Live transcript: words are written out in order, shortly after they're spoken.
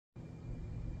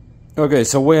Okay,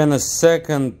 so we're in the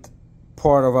second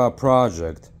part of our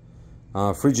project,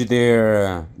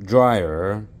 Frigidaire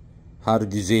dryer, how to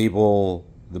disable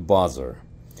the buzzer.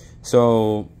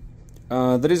 So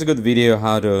there is a good video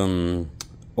how to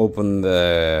open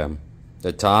the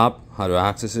top, how to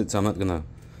access it, so I'm not gonna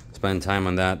spend time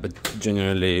on that, but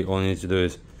generally all you need to do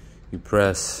is you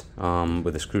press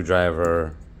with a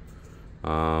screwdriver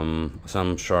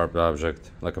some sharp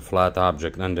object, like a flat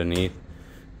object underneath,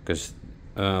 because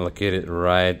located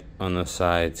right on the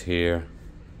sides here,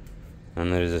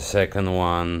 and there's a second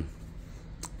one,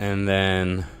 and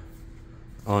then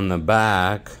on the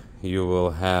back you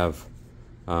will have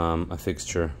a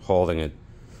fixture holding it.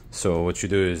 So what you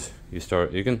do is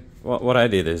what I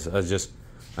did is I just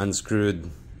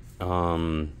unscrewed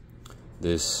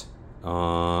this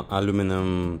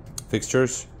aluminum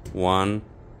fixtures 1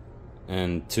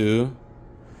 and 2,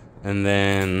 and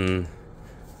then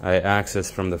I access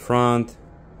from the front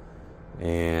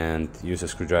and use a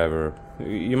screwdriver.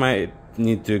 You might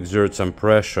need to exert some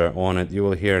pressure on it. You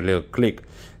will hear a little click,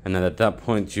 and then at that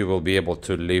point you will be able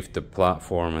to lift the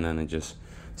platform, and then it's just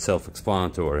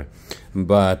self-explanatory.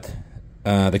 But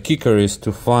the kicker is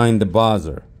to find the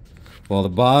buzzer. Well, the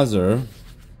buzzer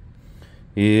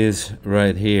is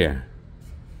right here.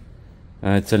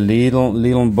 It's a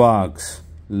little box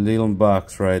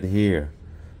right here,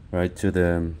 right to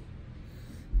the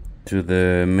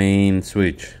main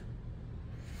switch.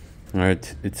 All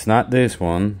right, it's not this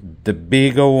one. The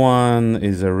bigger one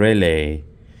is a relay,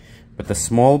 but the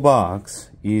small box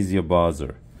is your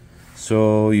buzzer.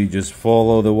 So you just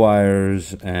follow the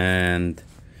wires and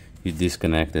you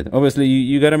disconnect it. Obviously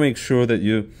you got to make sure that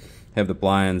you have the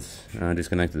appliance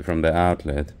disconnected from the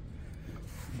outlet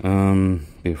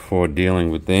before dealing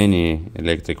with any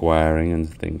electric wiring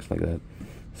and things like that.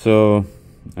 So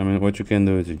I mean, what you can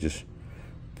do is you just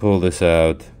pull this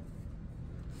out,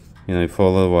 you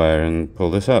follow the wire and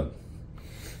pull this up,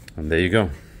 and there you go.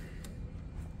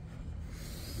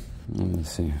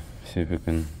 Let's see if we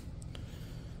can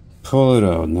pull it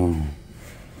out. No.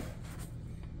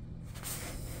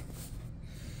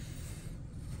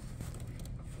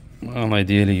 Well,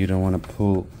 ideally you don't want to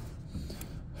pull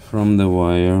from the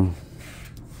wire.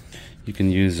 You can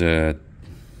use a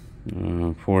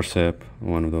forceps,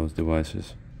 one of those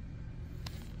devices.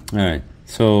 All right,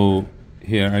 so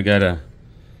here I got a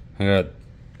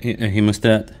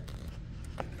hemostat.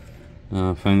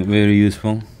 Find it very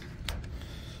useful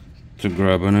to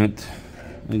grab on it.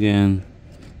 Again,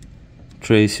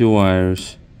 trace your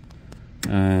wires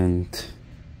and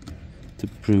to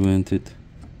prevent it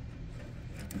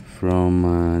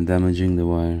from damaging the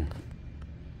wire.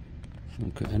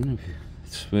 Okay, I don't know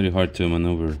it's very hard to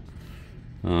maneuver.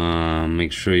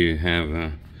 Make sure you have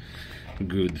a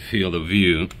good field of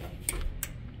view.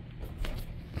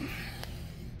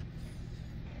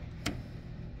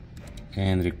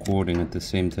 And recording at the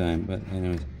same time, but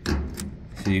anyway,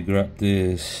 so you grab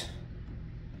this,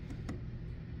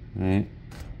 right?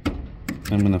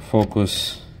 I'm gonna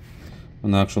focus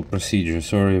on the actual procedure.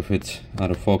 Sorry if it's out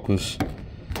of focus,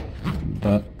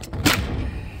 but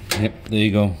yep, there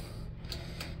you go.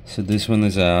 So this one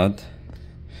is out,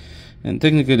 and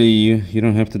technically you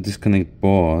don't have to disconnect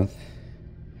both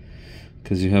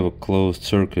because you have a closed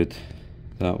circuit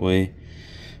that way.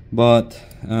 But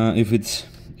if it's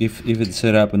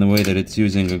set up in a way that it's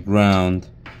using a ground,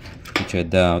 which I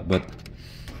doubt, but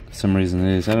for some reason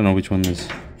it is. I don't know which one is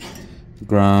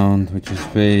ground, which is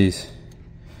phase.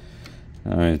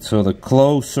 All right, so the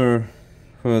closer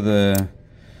for the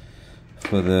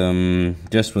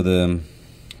just for the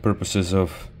purposes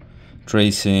of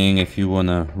tracing, if you want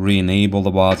to re-enable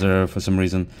the buzzer for some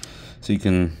reason, so you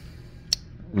can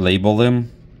label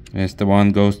them. As the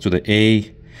one goes to the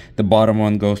A, the bottom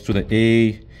one goes to the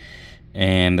A,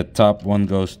 and the top one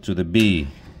goes to the B.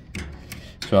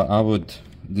 So I would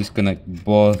disconnect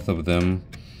both of them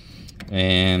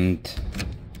and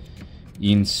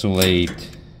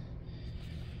insulate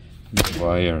the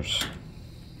wires.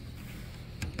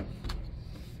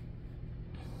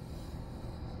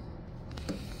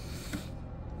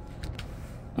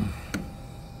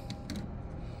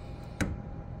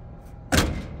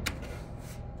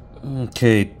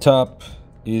 Okay, top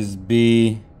is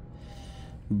B,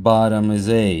 bottom is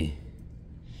A.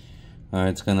 Alright,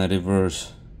 it's gonna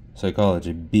reverse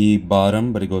psychology. B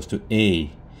bottom, but it goes to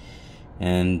A,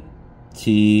 and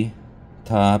T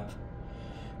top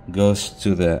goes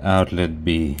to the outlet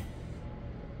B.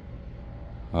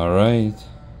 Alright,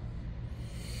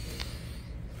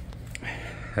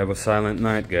 have a silent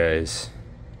night, guys.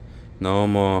 No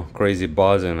more crazy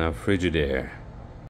buzzing of Frigidaire.